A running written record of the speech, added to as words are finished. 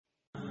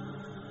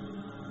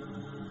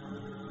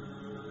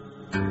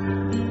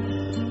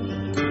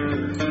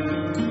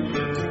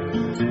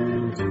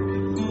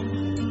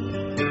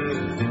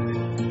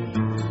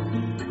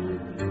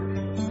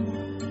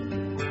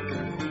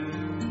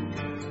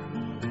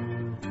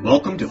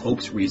Welcome to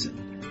Hope's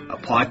Reason, a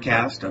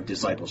podcast of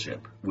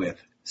discipleship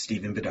with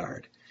Stephen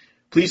Bedard.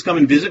 Please come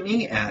and visit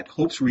me at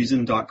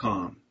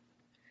hopesreason.com.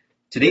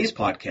 Today's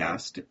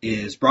podcast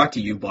is brought to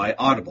you by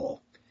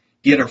Audible.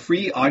 Get a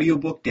free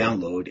audiobook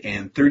download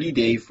and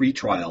 30-day free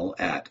trial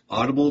at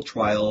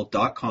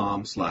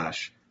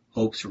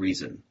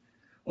audibletrial.com/hopesreason.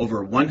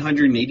 Over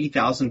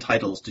 180,000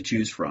 titles to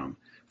choose from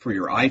for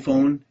your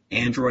iPhone,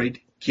 Android,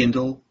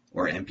 Kindle,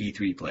 or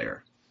MP3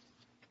 player.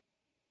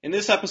 In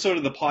this episode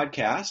of the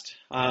podcast,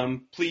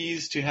 I'm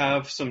pleased to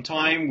have some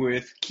time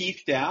with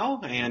Keith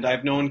Dow, and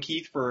I've known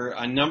Keith for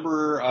a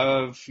number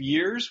of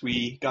years.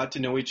 We got to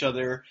know each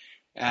other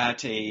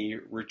at a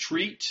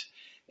retreat,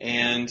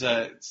 and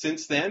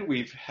since then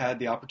we've had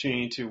the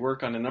opportunity to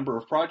work on a number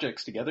of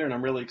projects together, and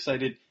I'm really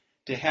excited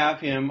to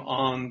have him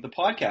on the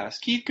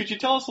podcast. Keith, could you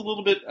tell us a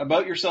little bit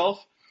about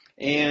yourself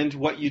and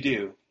what you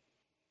do?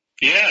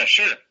 Yeah,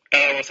 sure.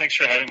 Well, thanks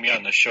for having me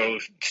on the show,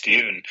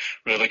 Steve, and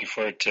really looking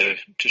forward to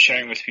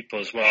sharing with people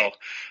as well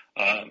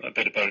a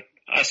bit about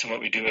us and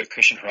what we do at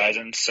Christian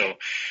Horizons. So,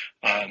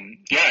 I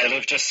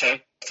live just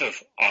south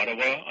of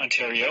Ottawa,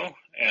 Ontario,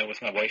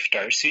 with my wife,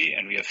 Darcy,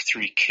 and we have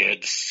 3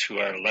 kids who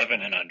are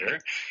 11 and under.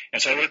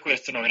 And so I work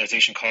with an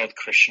organization called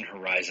Christian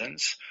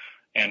Horizons,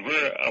 and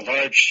we're a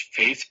large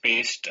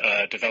faith-based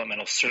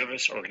developmental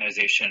service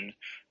organization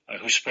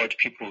who support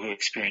people who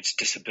experience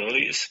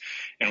disabilities.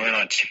 And we're in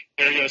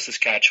Ontario,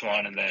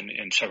 Saskatchewan, and then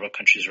in several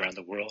countries around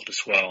the world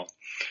as well.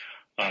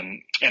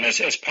 And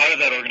as part of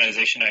that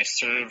organization, I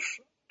serve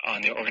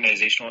on the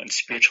organizational and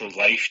spiritual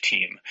life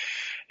team.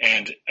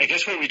 And I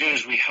guess what we do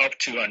is we help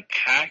to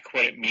unpack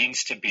what it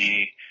means to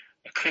be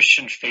a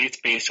Christian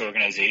faith-based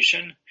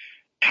organization,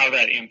 how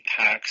that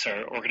impacts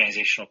our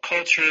organizational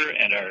culture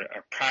and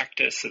our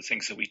practice, the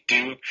things that we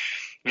do.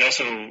 We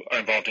also are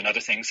involved in other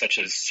things such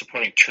as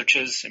supporting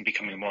churches and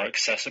becoming more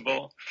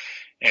accessible.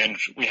 And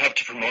we help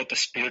to promote the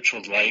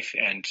spiritual life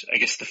and, I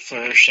guess, the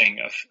flourishing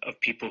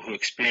of people who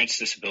experience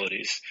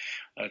disabilities,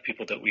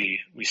 people that we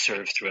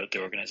serve throughout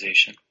the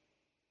organization.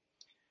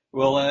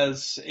 Well,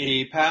 as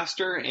a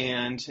pastor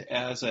and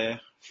as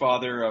a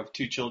father of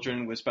 2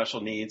 children with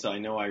special needs, I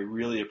know I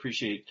really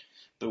appreciate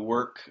the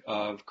work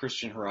of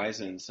Christian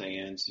Horizons,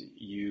 and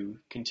you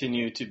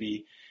continue to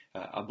be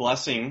a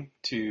blessing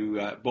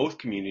to both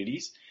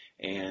communities,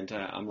 and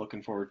I'm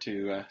looking forward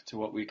to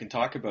what we can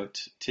talk about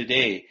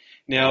today.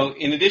 Now,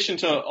 in addition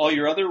to all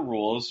your other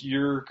roles,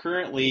 you're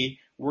currently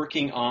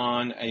working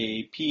on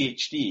a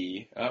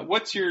PhD.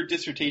 What's your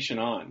dissertation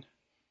on?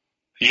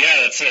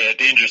 Yeah, that's a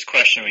dangerous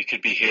question. We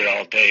could be here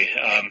all day.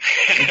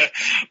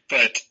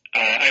 But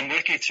I'm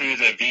working through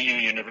the VU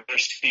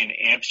University in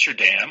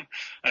Amsterdam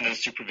under the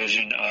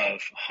supervision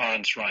of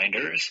Hans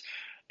Reinders,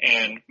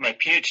 and my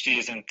PhD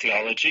is in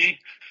theology.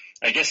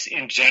 I guess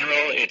in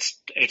general, it's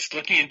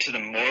looking into the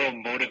moral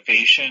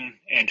motivation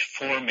and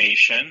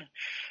formation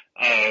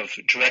of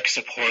direct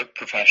support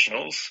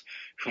professionals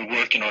who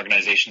work in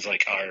organizations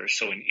like ours,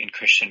 so in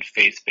Christian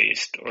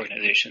faith-based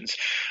organizations.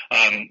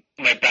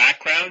 My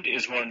background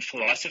is more in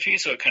philosophy,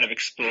 so it kind of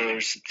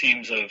explores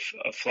themes of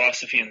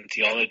philosophy and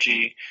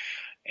theology,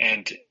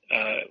 and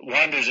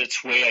wanders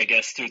its way, I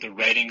guess, through the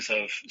writings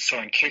of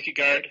Soren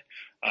Kierkegaard,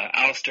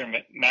 Alistair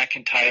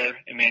MacIntyre,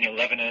 Emmanuel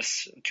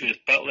Levinas,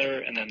 Judith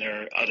Butler, and then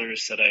there are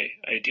others that I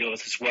deal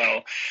with as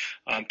well,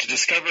 to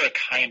discover a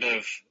kind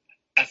of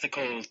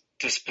ethical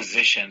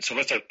disposition. So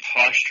what's our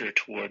posture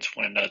towards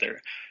one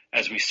another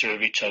as we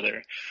serve each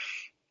other?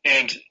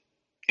 And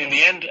in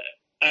the end,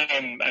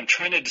 I'm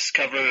trying to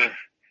discover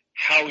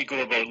how we go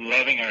about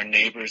loving our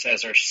neighbors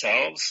as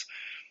ourselves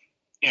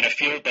in a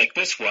field like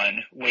this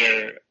one,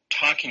 where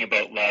talking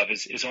about love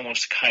is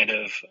almost kind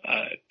of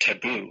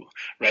taboo,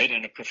 right,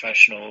 in a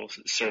professional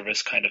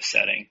service kind of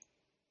setting.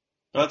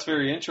 That's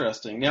very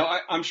interesting. Now,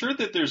 I'm sure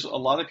that there's a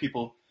lot of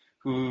people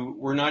who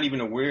were not even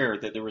aware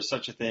that there was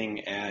such a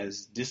thing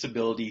as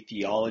disability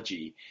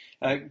theology.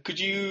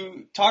 Could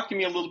you talk to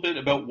me a little bit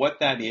about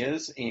what that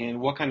is and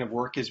what kind of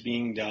work is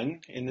being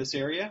done in this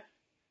area?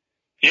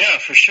 Yeah,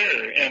 for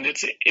sure. And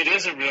it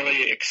is a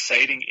really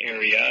exciting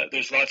area.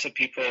 There's lots of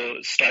people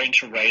starting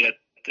to write at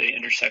the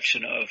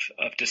intersection of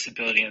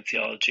disability and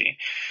theology.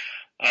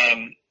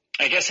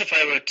 I guess if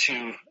I were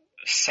to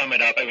sum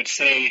it up, I would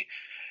say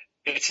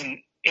it's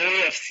an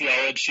area of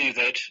theology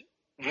that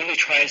really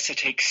tries to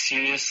take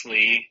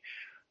seriously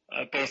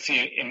both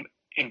the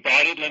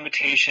embodied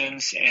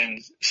limitations and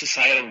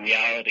societal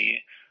reality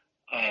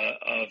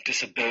of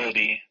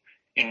disability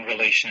in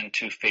relation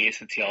to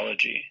faith and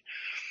theology.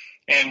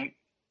 And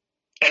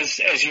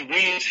as you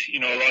read, a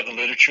lot of the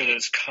literature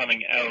that's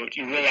coming out,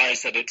 you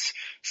realize that it's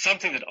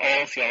something that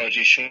all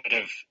theology should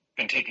have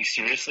been taking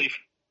seriously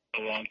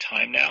for a long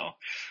time now,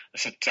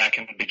 since back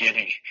in the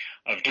beginning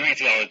of doing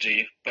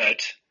theology.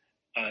 But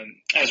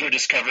as we're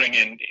discovering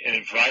in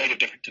a variety of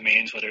different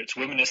domains, whether it's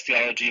womanist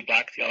theology,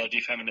 black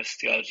theology,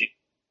 feminist theology,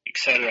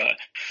 etc.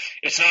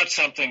 It's not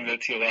something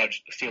that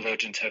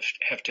theologians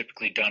have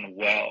typically done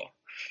well.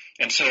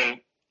 And so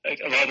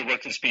a lot of the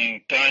work that's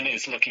being done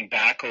is looking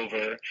back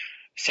over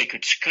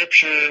sacred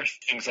scripture,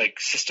 things like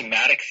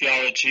systematic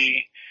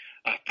theology,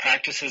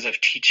 practices of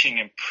teaching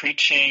and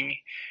preaching,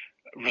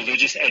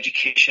 religious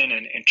education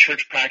and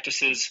church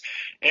practices,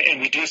 and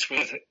we do this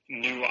with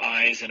new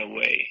eyes in a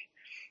way.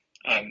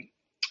 And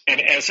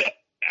as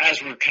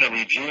we're kind of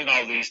reviewing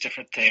all these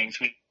different things,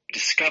 we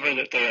discover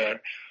that there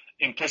are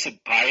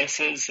implicit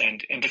biases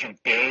and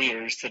different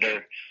barriers that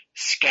are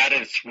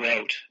scattered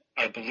throughout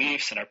our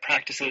beliefs and our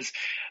practices,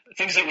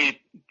 things that we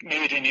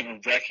maybe didn't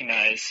even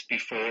recognize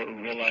before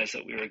or realize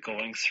that we were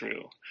going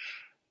through.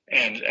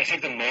 And I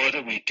think the more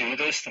that we do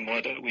this, the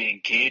more that we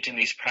engage in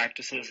these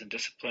practices and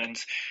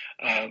disciplines,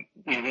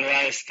 we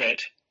realize that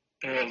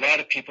there are a lot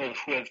of people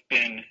who have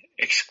been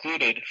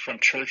excluded from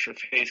church or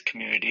faith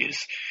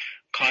communities,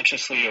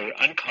 consciously or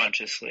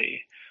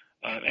unconsciously,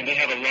 and they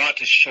have a lot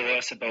to show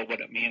us about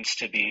what it means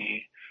to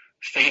be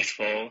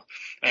faithful.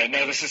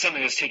 Now, this is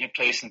something that's taking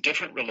place in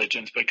different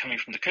religions, but coming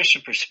from the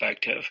Christian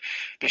perspective,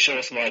 they show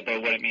us a lot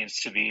about what it means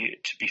to be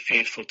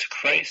faithful to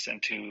Christ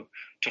and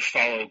to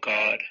follow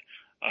God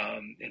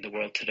in the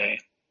world today.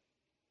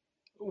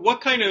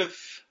 What kind of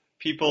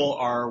people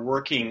are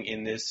working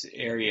in this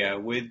area?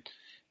 Would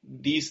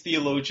these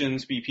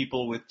theologians be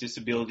people with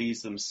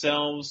disabilities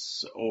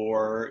themselves,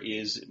 or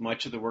is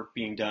much of the work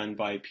being done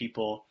by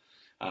people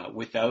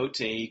without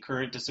a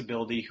current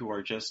disability who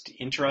are just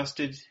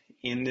interested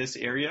in this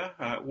area?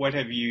 What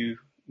have you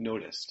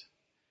noticed?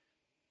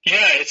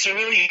 Yeah, it's a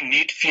really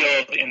neat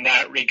field in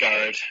that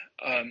regard.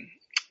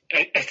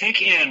 I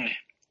think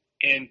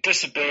in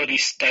disability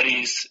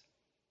studies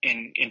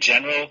in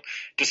general,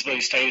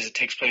 disability studies that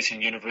takes place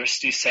in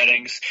university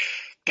settings,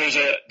 there's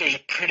a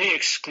pretty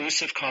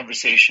exclusive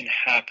conversation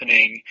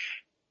happening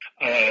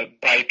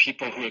by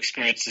people who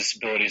experience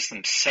disabilities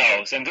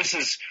themselves, and this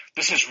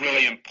is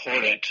really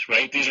important,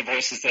 right? These are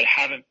voices that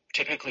haven't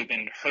typically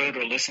been heard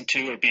or listened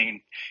to or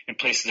being in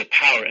places of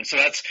power, and so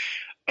that's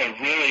a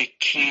really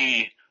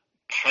key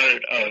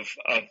part of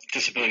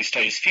disability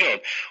studies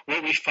field.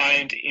 What we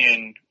find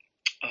in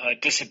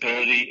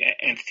disability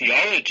and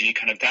theology,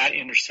 kind of that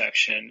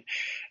intersection,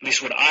 at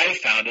least what I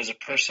found as a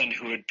person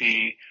who would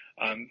be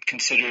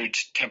considered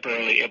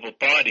temporarily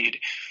able-bodied,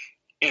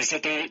 is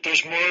that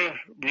there's more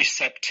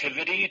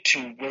receptivity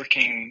to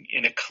working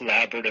in a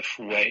collaborative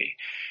way.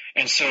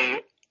 And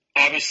so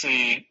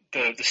obviously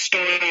the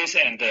stories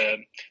and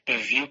the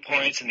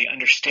viewpoints and the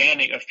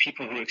understanding of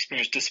people who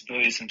experience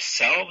disabilities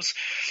themselves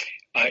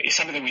is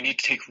something that we need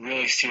to take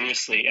really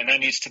seriously, and that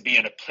needs to be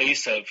in a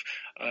place of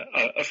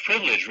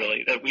privilege,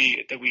 really, that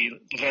we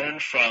learn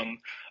from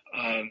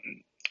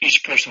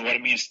each person what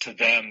it means to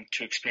them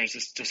to experience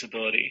this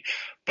disability.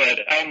 But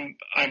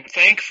I'm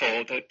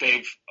thankful that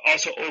they've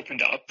also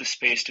opened up the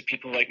space to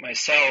people like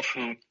myself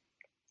who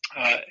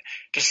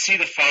to see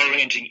the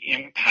far-ranging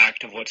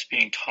impact of what's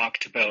being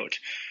talked about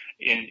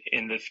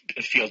in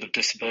the field of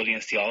disability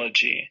and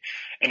theology,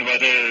 and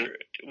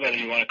whether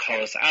you want to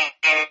call us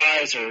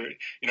allies or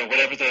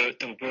whatever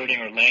the wording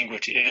or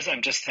language is,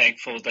 I'm just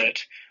thankful that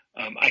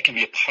I can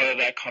be a part of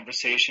that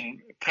conversation,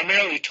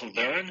 primarily to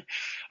learn,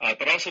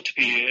 but also to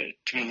be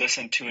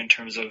listened to in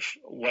terms of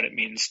what it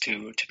means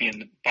to be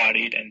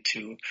embodied and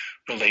to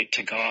relate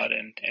to God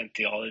and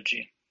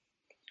theology.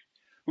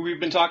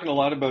 We've been talking a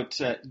lot about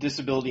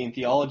disability and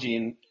theology,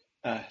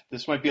 and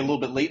this might be a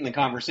little bit late in the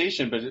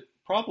conversation, but it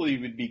probably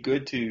would be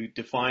good to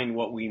define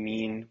what we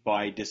mean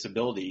by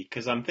disability,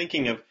 because I'm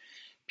thinking of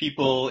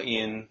people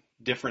in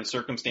different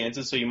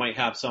circumstances. So you might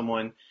have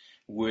someone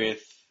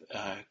with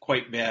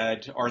quite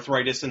bad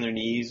arthritis in their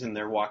knees and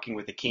they're walking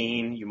with a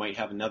cane. You might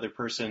have another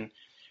person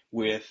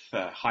with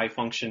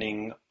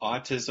high-functioning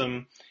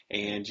autism,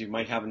 and you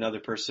might have another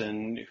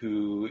person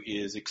who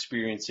is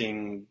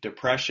experiencing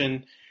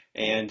depression,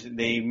 and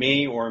they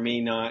may or may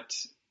not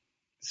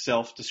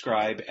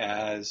self-describe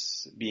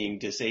as being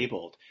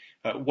disabled.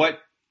 What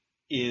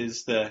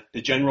is the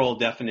general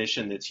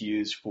definition that's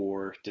used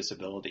for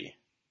disability?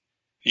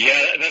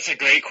 Yeah, that's a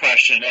great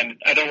question,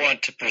 and I don't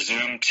want to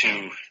presume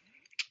to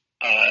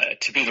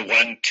be the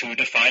one to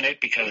define it,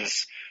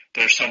 because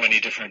there's so many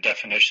different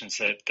definitions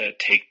that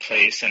take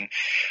place. And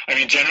I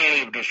mean,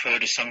 generally it would refer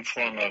to some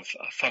form of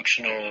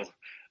functional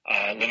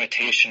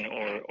limitation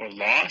or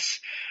loss.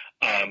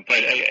 But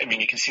I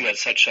mean, you can see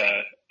that's such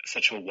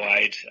a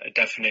wide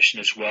definition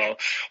as well.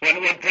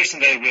 One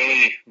person that I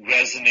really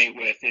resonate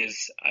with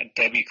is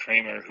Debbie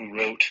Kramer, who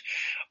wrote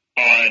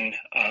on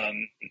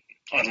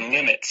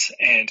limits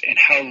and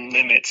how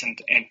limits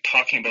and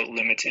talking about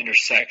limits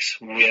intersects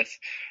with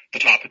the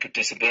topic of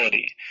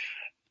disability.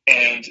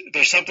 And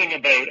there's something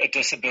about a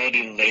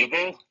disability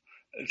label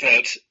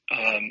that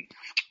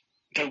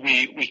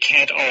we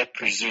can't all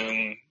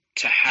presume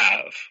to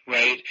have,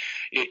 right?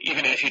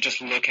 Even if you just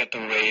look at the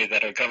way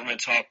that our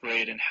governments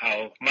operate and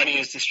how money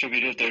is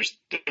distributed, there's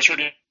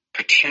certain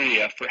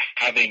criteria for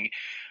having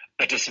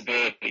a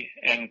disability.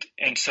 And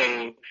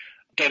so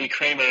Debbie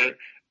Kramer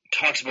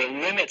talks about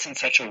limits in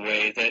such a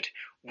way that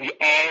we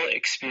all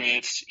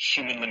experience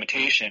human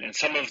limitation, and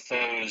some of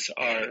those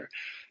are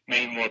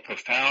maybe more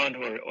profound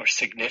or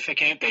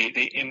significant.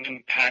 They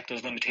impact,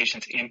 those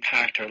limitations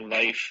impact our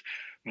life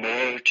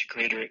more to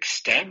greater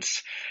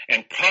extents.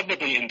 And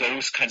probably in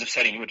those kinds of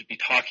settings, you would be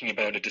talking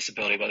about a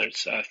disability, whether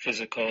it's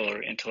physical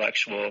or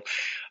intellectual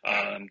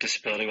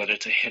disability, whether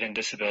it's a hidden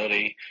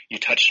disability. You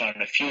touched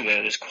on a few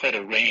there. There's quite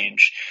a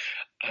range.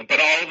 But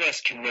all of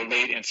us can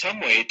relate in some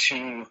way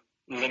to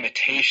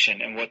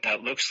limitation and what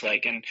that looks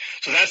like. And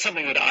so that's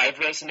something that I've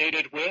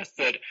resonated with,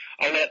 that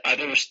I'll let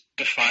others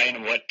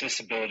define what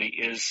disability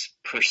is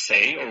per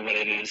se, or what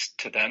it is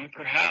to them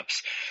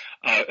perhaps.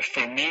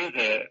 For me,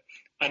 the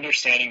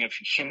understanding of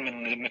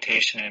human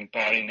limitation and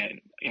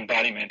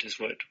embodiment is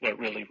what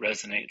really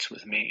resonates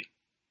with me.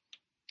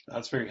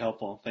 That's very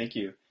helpful. Thank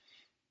you.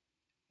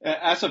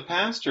 As a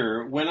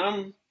pastor, when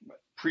I'm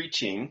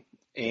preaching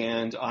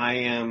and I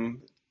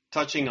am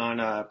touching on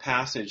a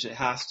passage that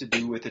has to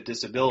do with a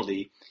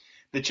disability,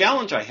 the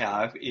challenge I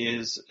have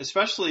is,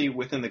 especially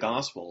within the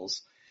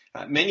Gospels,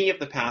 many of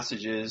the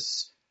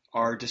passages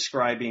are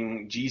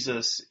describing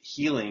Jesus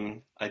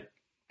healing a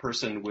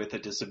person with a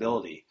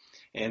disability.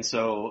 And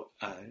so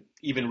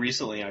even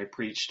recently I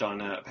preached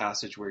on a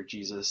passage where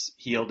Jesus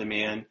healed a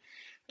man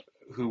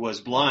who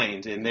was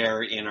blind, and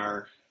there in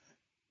our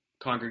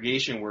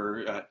congregation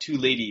were two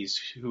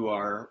ladies who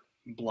are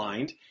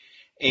blind.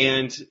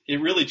 And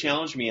it really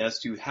challenged me as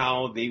to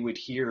how they would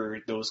hear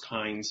those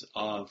kinds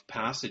of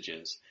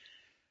passages.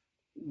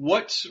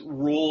 What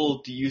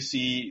role do you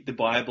see the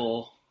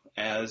Bible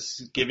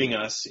as giving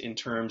us in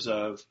terms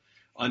of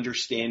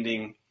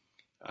understanding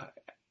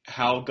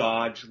how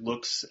God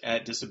looks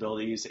at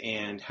disabilities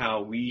and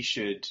how we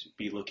should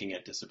be looking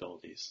at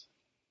disabilities?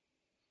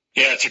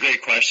 Yeah, it's a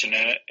great question,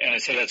 and I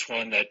say that's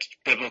one that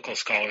biblical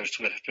scholars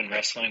have been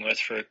wrestling with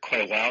for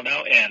quite a while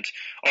now, and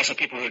also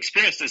people who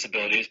experience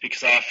disabilities,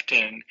 because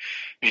often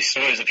these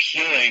stories of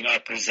healing are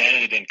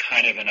presented in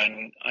kind of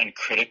an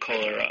uncritical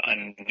or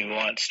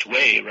unnuanced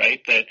way,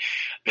 right? That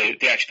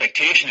the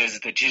expectation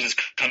is that Jesus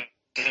comes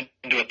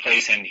into a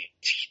place and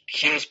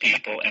heals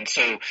people, and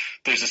so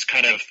there's this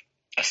kind of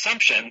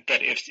assumption that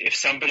if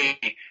somebody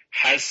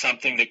has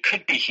something that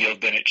could be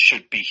healed, then it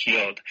should be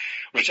healed,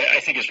 which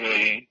I think is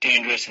really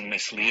dangerous and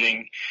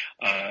misleading.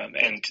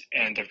 And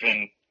there have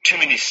been too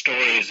many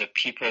stories of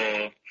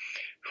people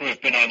who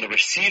have been on the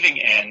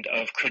receiving end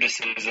of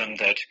criticism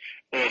that,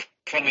 well,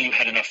 if only you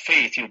had enough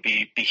faith, you'll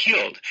be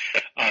healed.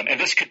 And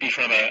this could be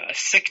from a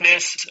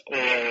sickness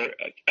or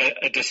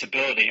a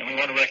disability. And we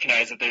want to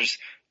recognize that there's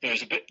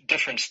a bit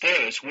difference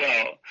there as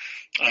well.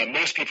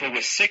 Most people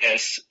with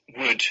sickness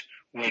would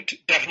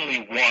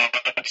definitely want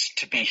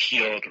to be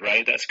healed,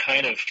 right? That's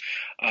kind of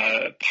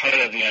part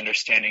of the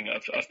understanding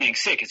of being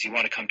sick, is you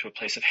want to come to a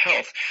place of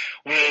health.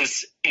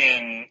 Whereas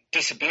in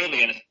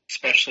disability, and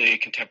especially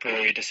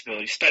contemporary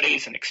disability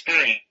studies and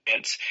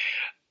experience,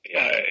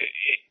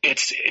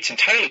 it's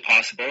entirely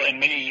possible, and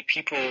many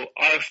people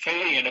are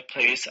fully in a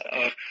place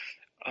of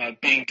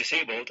being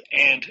disabled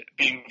and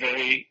being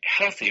very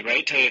healthy,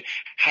 right? To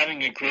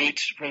having a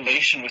great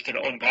relation with their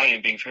own body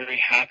and being very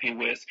happy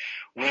with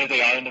where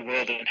they are in the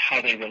world and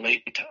how they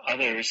relate to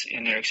others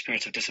in their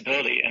experience of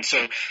disability. And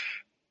so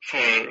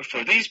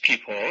for these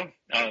people,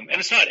 and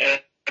it's not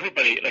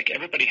everybody, like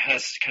everybody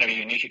has kind of a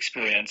unique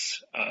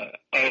experience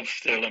of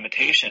their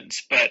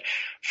limitations, but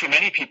for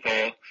many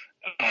people,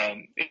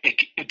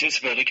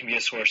 disability can be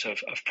a source of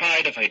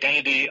pride, of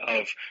identity,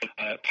 of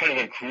part of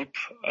a group,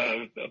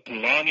 of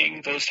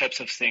belonging, those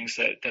types of things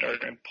that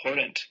are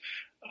important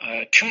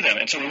to them.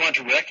 And so we want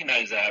to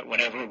recognize that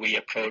whenever we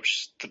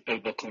approach the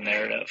biblical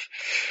narrative.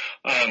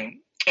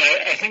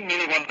 I think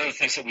maybe one of the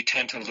things that we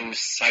tend to lose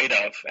sight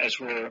of as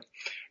we're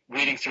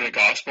reading through the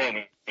gospel and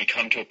we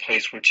come to a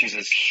place where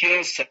Jesus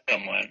heals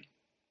someone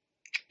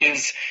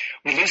is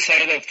we lose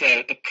sight of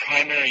the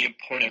primary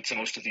importance of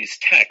most of these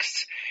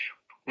texts.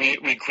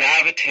 We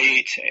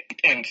gravitate,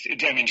 and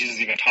I mean, Jesus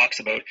even talks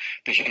about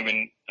the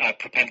human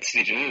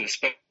propensity to do this,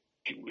 but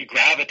we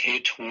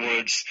gravitate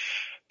towards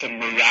the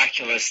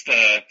miraculous,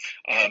 the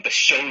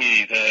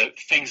showy, the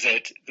things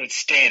that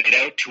stand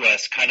out to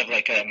us, kind of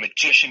like a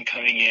magician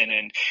coming in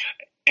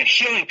and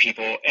healing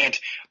people. And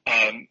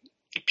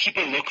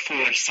people look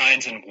for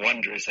signs and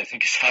wonders, I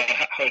think is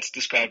how it's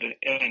described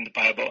in the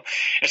Bible.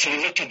 And so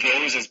we look to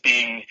those as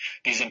being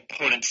these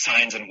important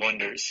signs and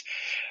wonders.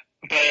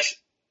 But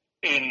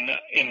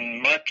in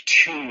Mark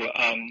 2,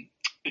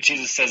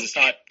 Jesus says it's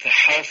not the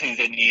healthy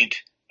that need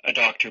a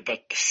doctor,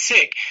 but the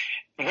sick.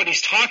 And what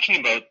he's talking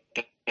about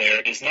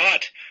there is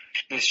not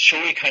this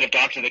showy kind of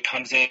doctor that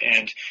comes in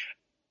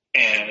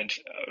and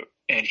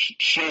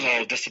heals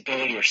all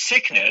disability or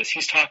sickness.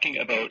 He's talking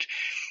about,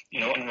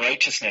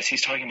 unrighteousness.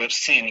 He's talking about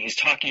sin. He's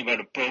talking about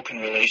a broken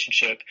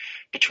relationship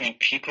between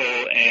people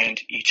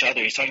and each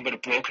other. He's talking about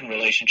a broken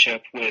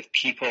relationship with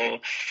people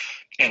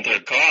and their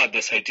God,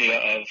 this idea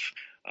of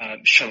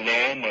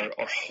shalom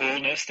or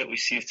wholeness that we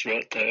see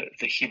throughout the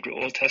Hebrew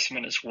Old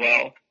Testament as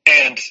well.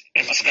 And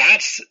so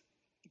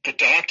the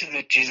doctor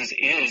that Jesus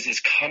is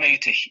coming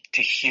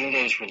to heal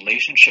those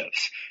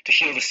relationships, to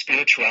heal the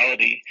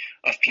spirituality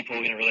of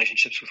people in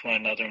relationships with one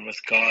another and with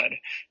God.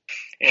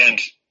 And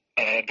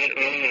a bit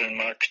earlier in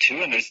Mark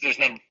 2, and there's a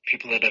number of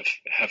people that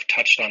have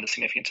touched on the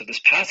significance of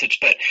this passage,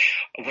 but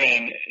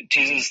when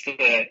Jesus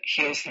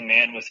heals the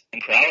man with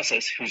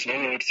paralysis who's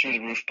lowered through the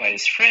roof by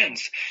his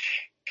friends,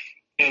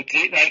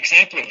 the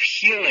example of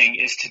healing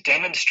is to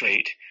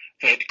demonstrate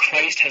that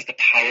Christ has the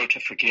power to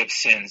forgive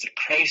sins, that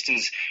Christ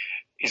is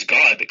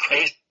God, that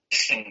Christ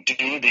can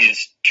do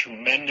these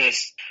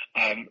tremendous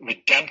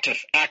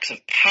redemptive acts of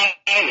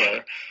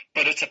power,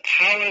 but it's a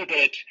power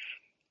that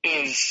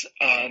is,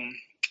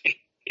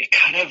 it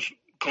kind of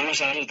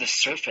goes under the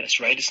surface,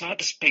 right? It's not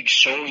this big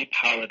showy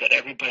power that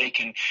everybody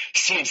can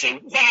see and say,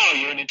 wow,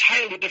 you're an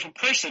entirely different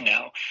person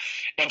now.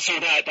 And so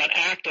that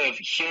act of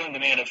healing the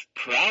man of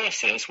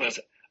paralysis was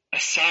a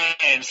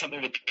sign,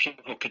 something that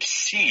people could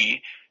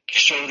see to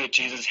show that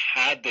Jesus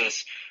had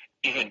this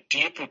even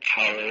deeper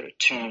power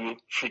to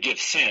forgive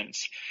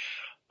sins.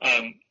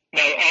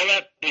 Now, all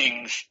that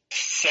being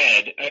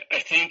said, I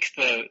think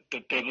the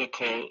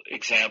biblical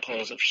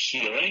examples of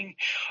healing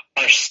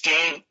are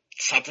still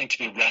something to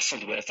be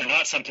wrestled with. They're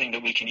not something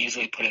that we can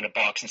easily put in a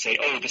box and say,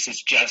 oh, this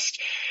is just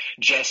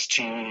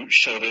to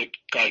show that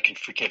God can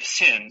forgive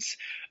sins.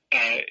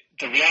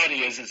 The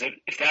reality is that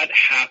if that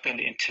happened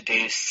in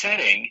today's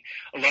setting,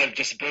 a lot of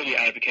disability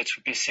advocates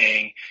would be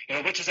saying,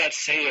 what does that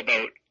say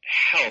about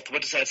health?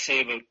 What does that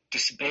say about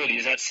disability?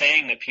 Is that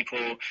saying that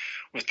people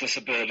with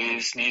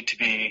disabilities need to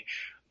be,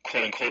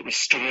 quote unquote,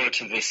 restored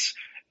to this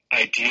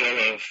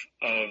idea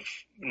of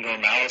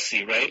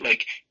normalcy, right?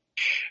 Like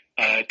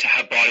to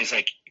have bodies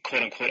like,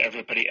 quote unquote,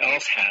 everybody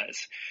else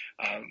has.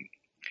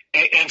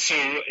 And so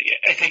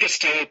I think it's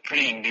still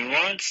pretty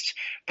nuanced,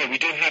 but we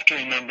do have to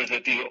remember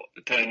that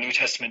the New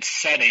Testament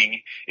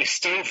setting is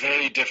still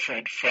very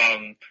different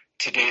from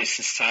today's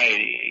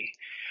society.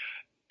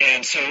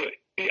 And so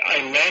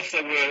I love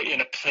that we're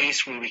in a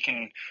place where we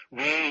can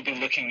really be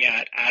looking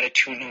at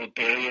attitudinal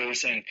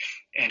barriers and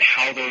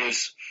how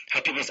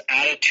people's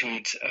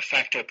attitudes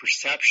affect our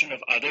perception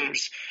of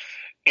others.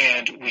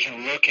 And we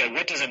can look at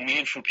what does it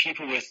mean for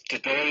people with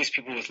disabilities,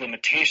 people with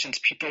limitations,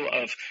 people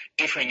of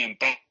differing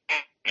embodiment.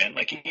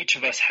 Like each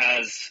of us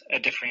has a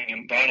differing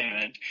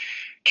embodiment,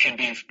 can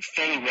be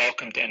fully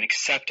welcomed and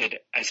accepted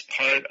as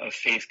part of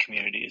faith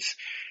communities.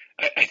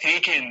 I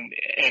think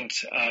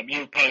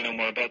you probably know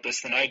more about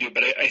this than I do,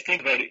 but I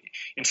think about it,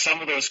 in some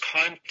of those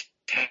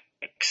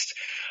contexts,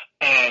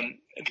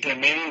 there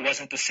maybe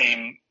wasn't the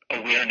same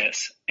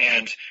awareness,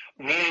 and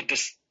really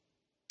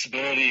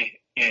disability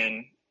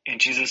in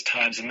Jesus'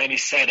 times, in many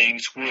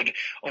settings, would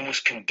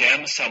almost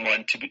condemn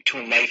someone to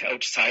a life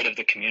outside of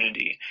the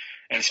community.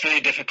 And it's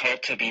very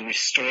difficult to be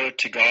restored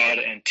to God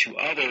and to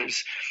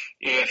others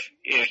if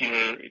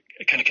you're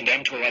kind of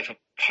condemned to a life of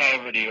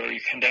poverty, or you're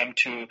condemned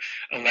to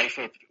a life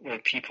where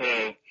people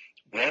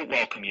won't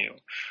welcome you.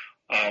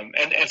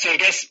 And so I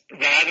guess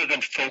rather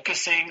than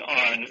focusing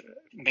on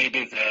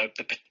maybe the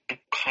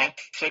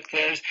conflict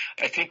there,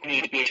 I think we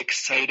need to be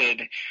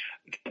excited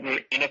that we're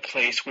in a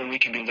place where we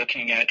can be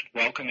looking at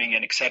welcoming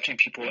and accepting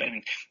people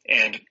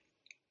and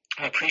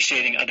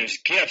appreciating others'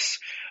 gifts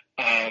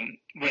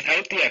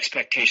without the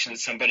expectation that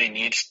somebody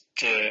needs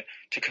to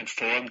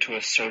conform to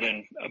a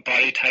certain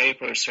body type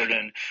or a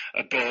certain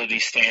ability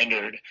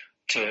standard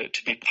to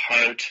be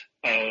part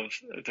of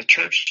the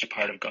church, to be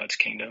part of God's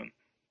kingdom.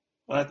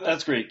 Well,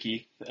 that's great,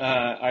 Keith.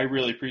 I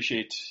really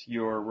appreciate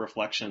your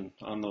reflection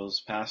on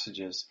those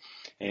passages,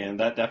 and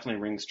that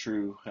definitely rings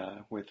true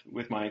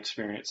with my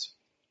experience.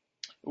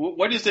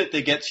 What is it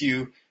that gets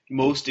you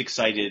most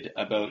excited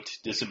about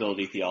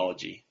disability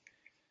theology?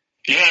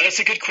 Yeah, that's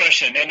a good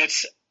question, and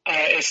it's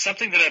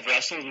something that I've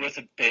wrestled with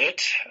a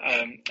bit.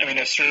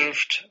 I've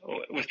served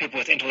with people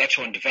with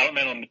intellectual and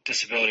developmental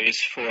disabilities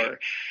for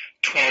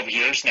 12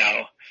 years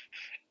now,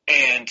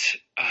 and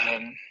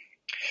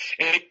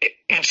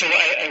so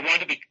I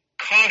want to be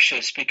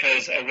cautious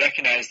because I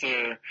recognize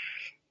there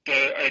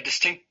are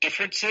distinct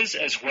differences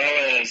as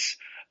well as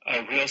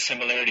real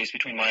similarities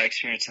between my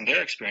experience and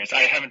their experience.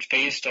 I haven't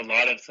faced a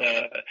lot of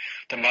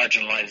the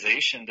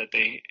marginalization that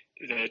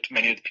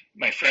many of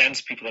my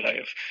friends, people that I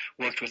have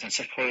worked with and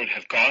supported,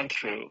 have gone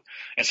through.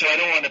 And so I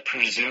don't want to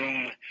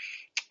presume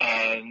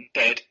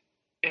that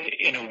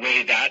in a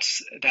way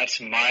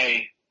that's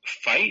my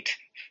fight.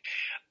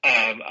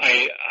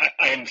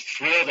 I'm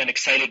thrilled and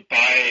excited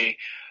by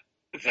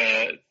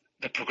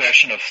the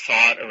progression of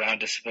thought around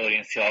disability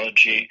and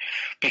theology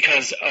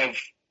because of,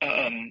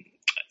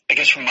 I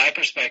guess from my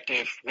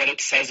perspective, what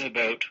it says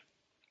about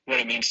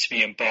what it means to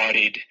be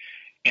embodied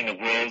in the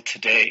world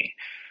today.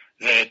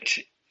 That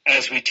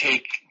as we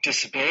take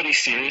disability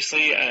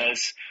seriously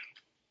as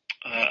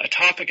a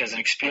topic, as an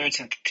experience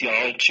in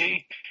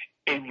theology,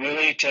 it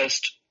really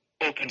just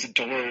opens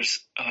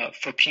doors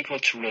for people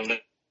to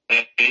relate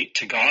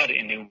to God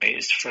in new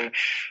ways, for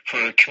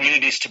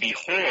communities to be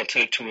whole,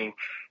 to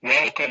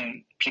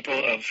welcome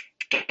people of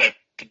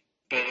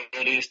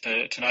disabilities,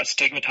 to not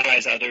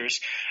stigmatize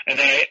others, and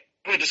then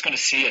we're just going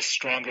to see a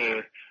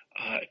stronger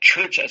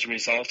church as a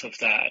result of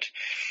that.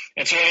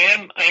 And so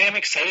I am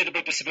excited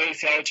about disability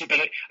theology, but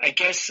I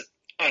guess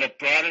on a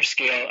broader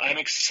scale, I'm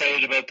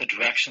excited about the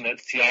direction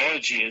that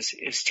theology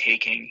is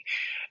taking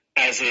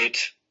as it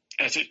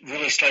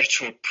really starts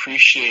to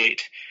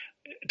appreciate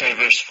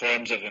diverse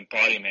forms of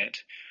embodiment.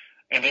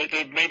 And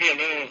there may be a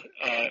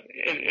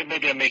little,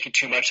 maybe I'm making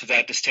too much of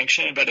that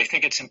distinction, but I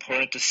think it's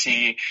important to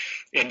see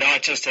it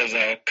not just as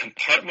a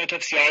compartment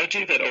of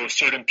theology that,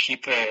 certain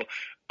people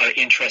are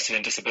interested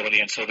in disability,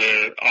 and so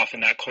they're off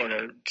in that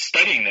corner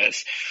studying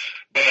this.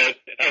 But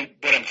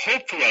what I'm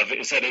hopeful of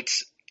is that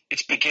it's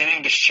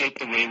beginning to shape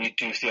the way we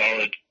do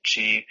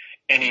theology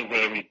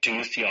anywhere we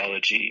do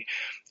theology,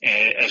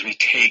 as we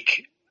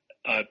take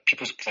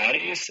people's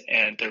bodies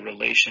and their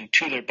relation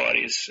to their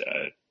bodies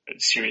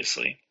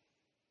seriously.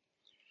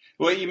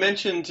 Well, you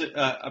mentioned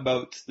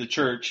about the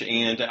church,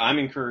 and I'm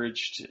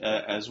encouraged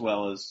as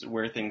well as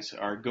where things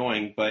are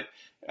going, but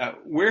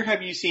where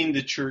have you seen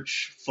the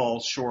church fall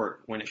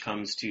short when it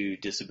comes to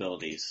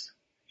disabilities?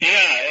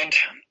 Yeah, and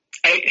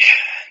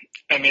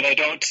I mean, I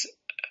don't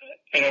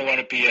want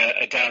to be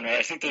a downer.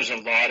 I think there's a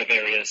lot of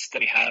areas that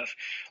we have,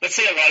 let's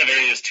say a lot of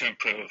areas to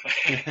improve.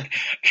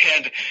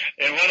 and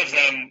one of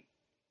them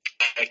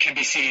can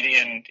be seen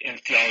in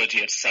theology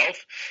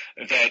itself,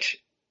 that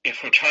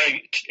if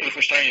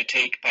we're starting to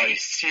take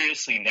bodies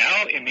seriously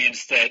now, it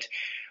means that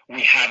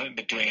we haven't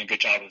been doing a good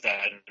job of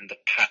that in the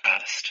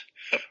past,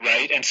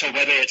 right? And so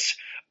whether it's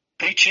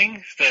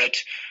preaching that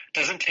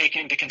doesn't take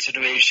into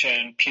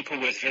consideration people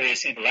with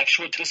various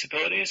intellectual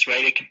disabilities,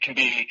 right? It can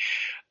be,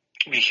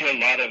 we hear a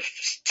lot of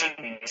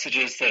certain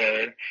messages that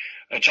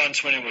are, John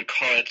Swinton would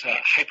call it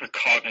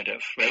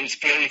hypercognitive, right? It's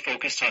very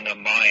focused on the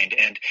mind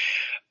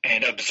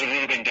and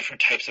absorbing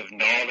different types of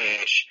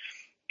knowledge.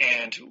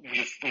 And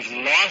we've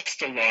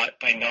lost a lot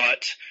by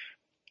not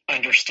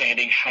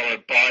understanding how our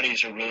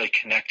bodies are really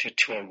connected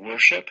to our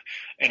worship,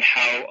 and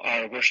how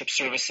our worship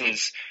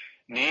services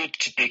need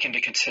to take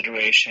into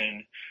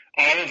consideration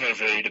all of our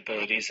varied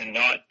abilities and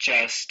not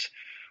just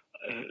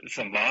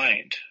the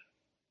mind.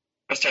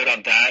 We'll start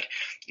on that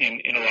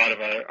in a lot of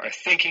our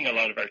thinking, a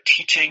lot of our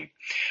teaching,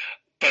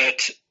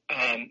 but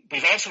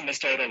we've also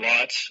missed out a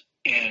lot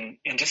in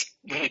just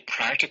really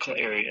practical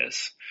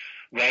areas,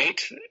 right?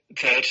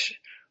 That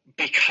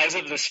because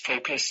of this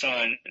focus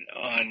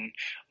on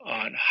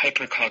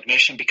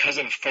hypercognition, because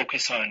of a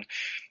focus on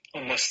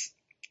almost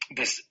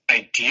this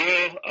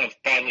ideal of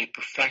bodily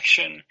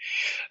perfection,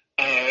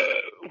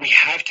 we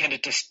have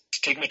tended to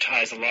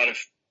stigmatize a lot of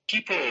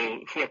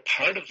people who are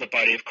part of the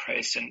body of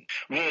Christ and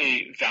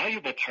really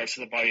valuable parts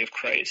of the body of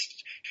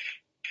Christ.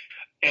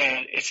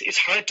 And it's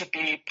hard to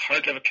be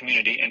part of a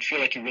community and feel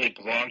like you really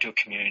belong to a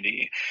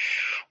community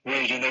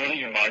where you know that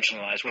you're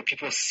marginalized, where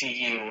people see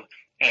you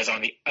as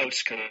on the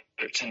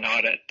outskirts and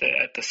not at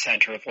the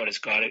center of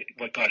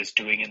what God is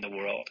doing in the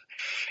world.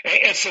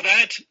 And so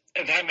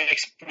that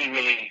makes me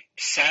really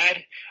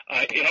sad.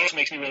 It also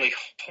makes me really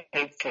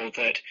hopeful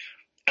that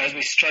as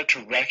we start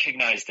to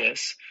recognize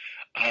this,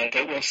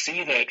 that we'll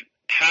see that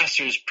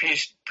pastors,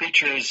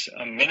 preachers,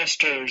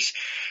 ministers,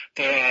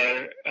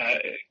 there are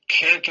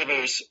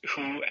caregivers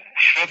who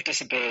have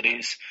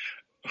disabilities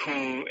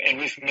and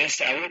we've missed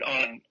out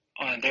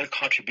on their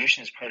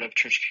contribution as part of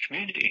church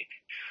community.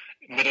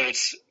 Whether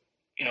it's,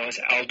 as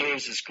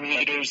elders, as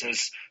leaders,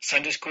 as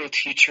Sunday school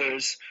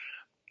teachers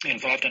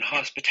involved in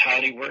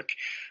hospitality work,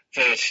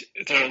 that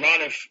there are a lot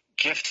of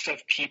gifts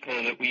of people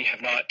that we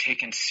have not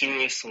taken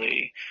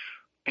seriously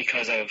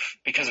because of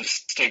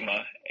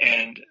stigma.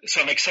 And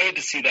so I'm excited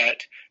to see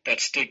that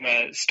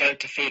stigma start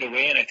to fade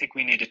away, and I think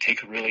we need to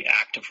take a really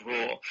active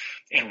role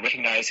in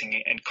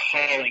recognizing and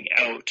calling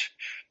out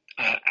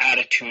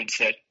attitudes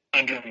that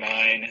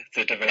undermine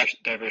the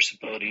diverse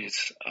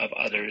abilities of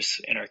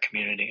others in our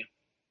community.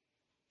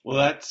 Well,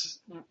 that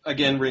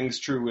again rings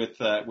true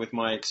with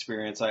my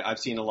experience. I've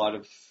seen a lot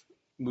of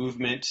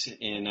movement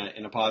in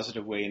a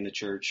positive way in the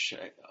church,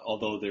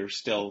 although there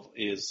still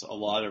is a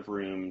lot of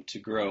room to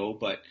grow.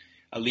 But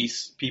at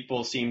least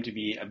people seem to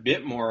be a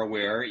bit more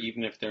aware,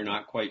 even if they're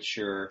not quite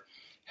sure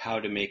how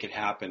to make it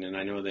happen. And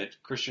I know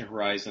that Christian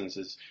Horizons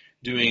is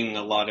doing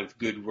a lot of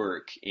good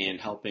work in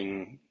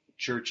helping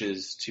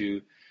churches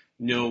to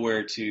know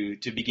where to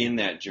begin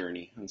that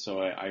journey. And so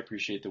I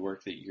appreciate the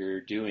work that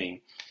you're doing.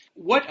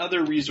 What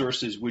other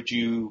resources would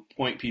you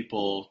point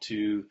people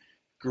to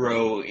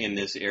grow in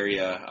this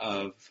area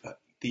of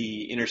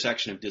the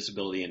intersection of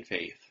disability and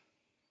faith?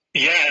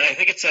 Yeah, and I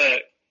think it's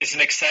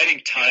an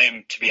exciting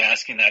time to be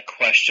asking that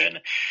question,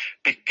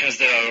 because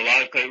there are a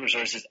lot of great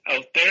resources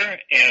out there,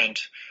 and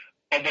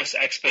almost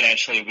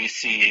exponentially we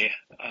see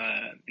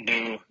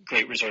new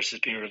great resources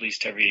being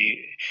released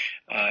every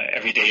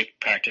day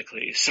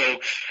practically. So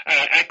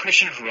at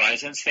Christian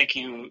Horizons, thank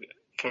you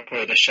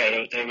for the shout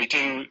out there. We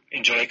do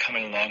enjoy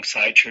coming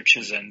alongside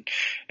churches and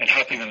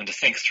helping them to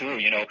think through,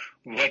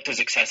 what does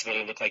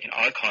accessibility look like in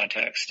our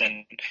context?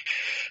 And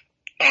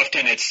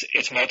often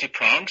it's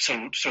multi-pronged. So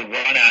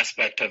one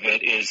aspect of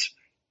it is,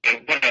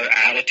 what are our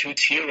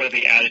attitudes here? What are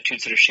the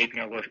attitudes that are shaping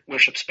our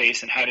worship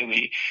space? And how do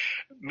we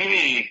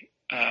maybe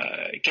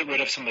get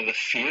rid of some of the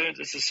fear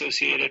that's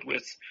associated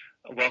with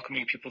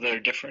welcoming people that are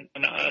different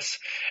than us.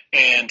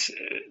 And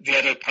the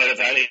other part of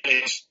that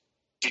is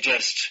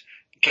just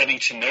getting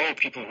to know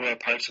people who are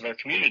parts of our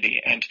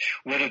community and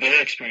what are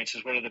their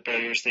experiences, what are the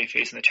barriers they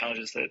face and the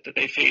challenges that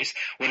they face,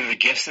 what are the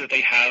gifts that they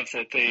have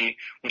that they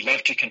would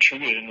love to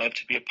contribute and love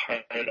to be a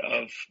part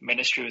of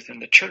ministry within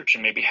the church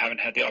and maybe haven't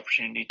had the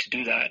opportunity to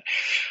do that.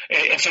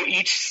 And so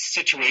each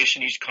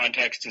situation, each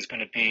context is going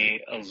to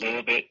be a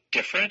little bit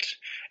different.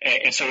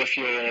 And so if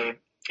you're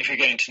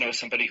getting to know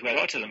somebody who has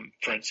autism,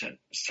 for instance,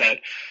 that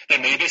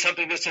may be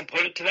something that's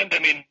important to them,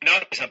 that may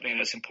not be something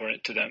that's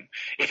important to them.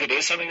 If it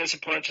is something that's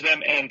important to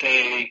them and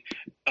they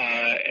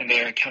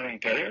are encountering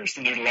barriers,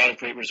 then there's a lot of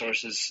great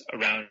resources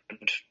around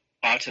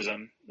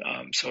autism.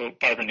 So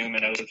Barbara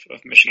Newman out of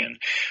Michigan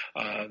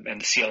and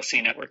the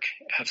CLC network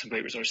have some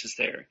great resources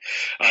there.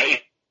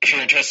 If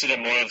you're interested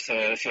in more of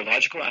the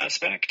theological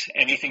aspect,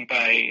 anything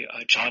by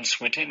John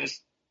Swinton is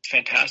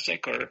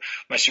fantastic, or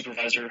my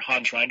supervisor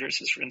Hans Reinders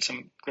has written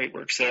some great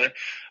works there.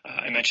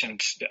 I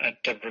mentioned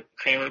Deborah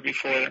Kramer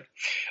before.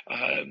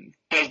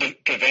 Bill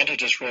Gaventa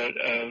just wrote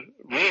a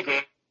really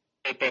great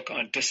book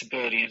on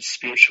disability and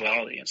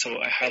spirituality, and so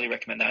I highly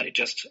recommend that. It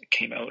just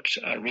came out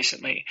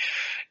recently.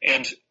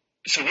 And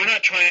so we're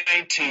not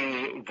trying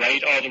to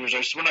write all the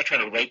resources. We're not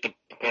trying to write the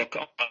book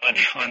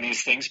on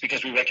these things,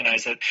 because we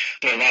recognize that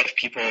there are a lot of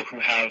people who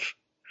have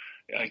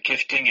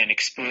gifting and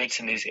experience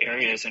in these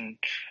areas, and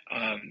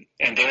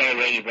they're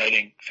already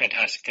writing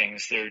fantastic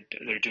things. They're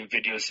doing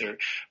videos, they're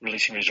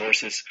releasing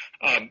resources.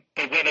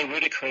 But what I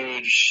would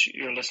encourage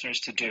your listeners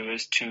to do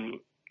is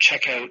to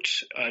check out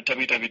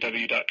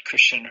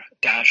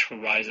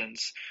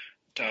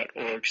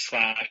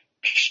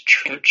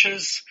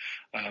www.christian-horizons.org/churches,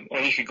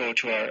 or you could go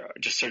to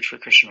just search for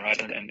Christian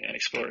Horizons and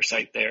explore our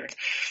site there,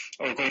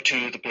 or go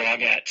to the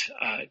blog at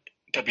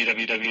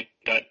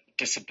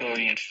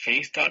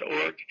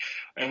www.disabilityandfaith.org.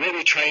 And what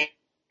we're trying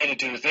to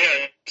do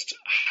there is to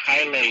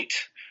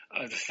highlight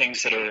the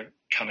things that are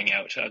coming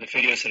out, the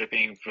videos that are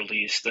being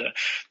released, the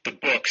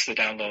books, the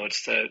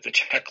downloads, the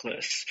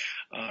checklists,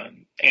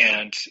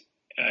 and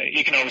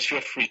you can always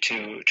feel free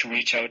to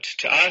reach out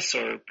to us,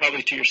 or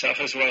probably to yourself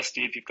as well,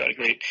 Steve. You've got a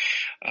great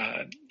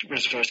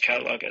resource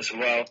catalog as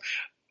well,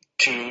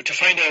 to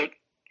find out,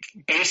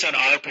 based on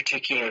our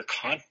particular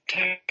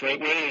context, right,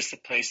 where is the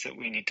place that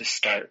we need to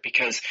start?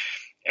 Because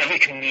every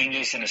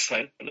community is in a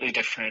slightly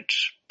different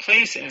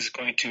place and is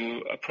going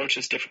to approach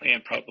this differently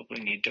and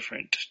probably need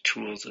different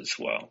tools as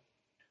well.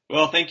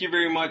 Well, thank you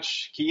very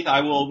much, Keith.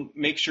 I will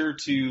make sure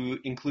to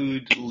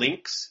include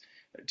links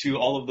to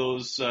all of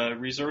those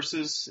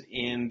resources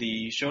in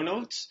the show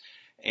notes.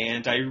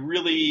 And I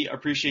really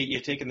appreciate you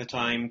taking the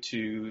time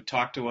to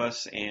talk to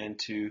us and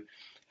to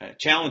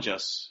challenge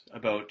us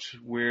about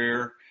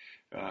where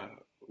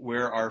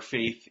our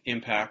faith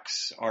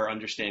impacts our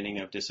understanding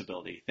of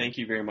disability. Thank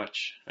you very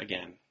much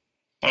again.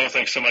 Well,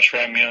 thanks so much for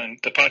having me on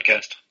the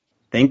podcast.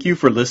 Thank you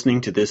for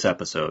listening to this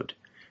episode.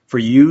 For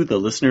you, the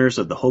listeners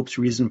of the Hope's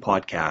Reason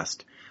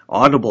podcast,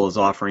 Audible is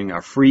offering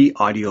a free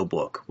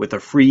audiobook with a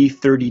free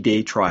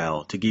 30-day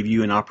trial to give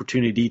you an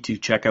opportunity to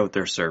check out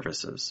their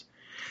services.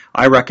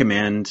 I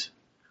recommend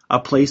A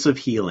Place of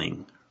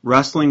Healing,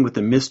 Wrestling with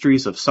the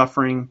Mysteries of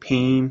Suffering,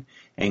 Pain,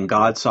 and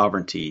God's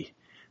Sovereignty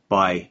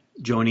by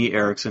Joni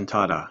Eareckson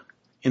Tada.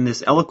 In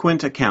this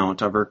eloquent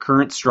account of her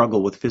current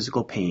struggle with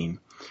physical pain,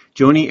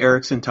 Joni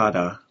Eareckson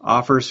Tada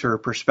offers her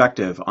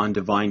perspective on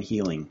divine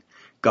healing,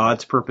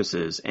 God's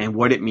purposes, and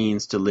what it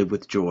means to live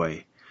with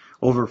joy.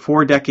 Over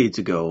 4 decades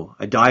ago,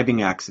 a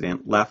diving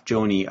accident left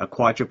Joni a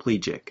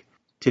quadriplegic.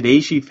 Today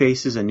she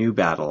faces a new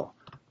battle,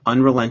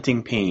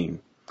 unrelenting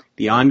pain.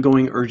 The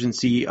ongoing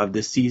urgency of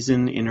this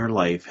season in her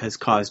life has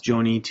caused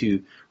Joni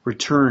to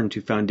return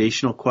to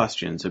foundational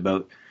questions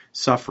about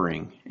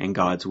suffering and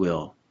God's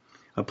will.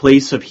 A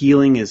Place of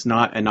Healing is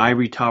not an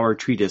ivory tower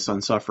treatise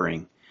on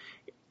suffering.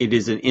 It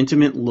is an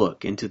intimate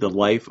look into the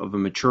life of a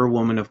mature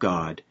woman of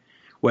God.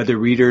 Whether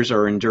readers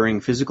are enduring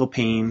physical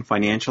pain,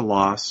 financial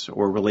loss,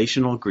 or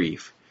relational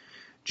grief,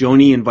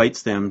 Joni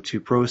invites them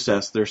to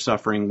process their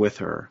suffering with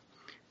her.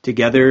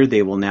 Together,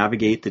 they will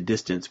navigate the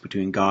distance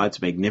between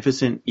God's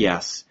magnificent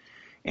yes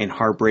and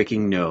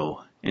heartbreaking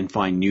no, and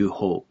find new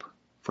hope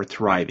for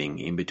thriving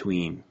in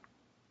between.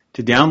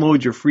 To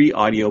download your free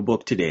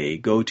audiobook today,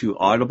 go to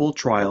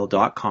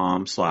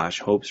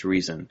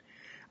audibletrial.com/hopesreason.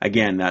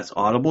 Again, that's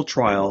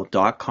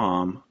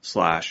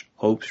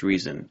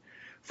audibletrial.com/hopesreason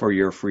for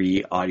your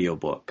free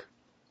audiobook.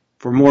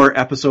 For more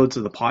episodes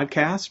of the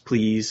podcast,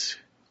 please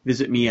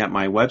visit me at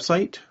my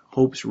website,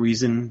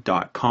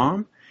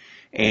 hopesreason.com,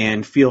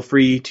 and feel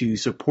free to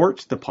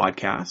support the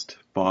podcast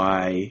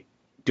by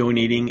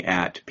donating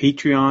at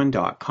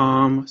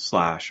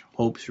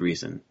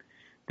patreon.com/hopesreason.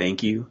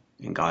 Thank you,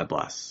 and God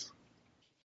bless.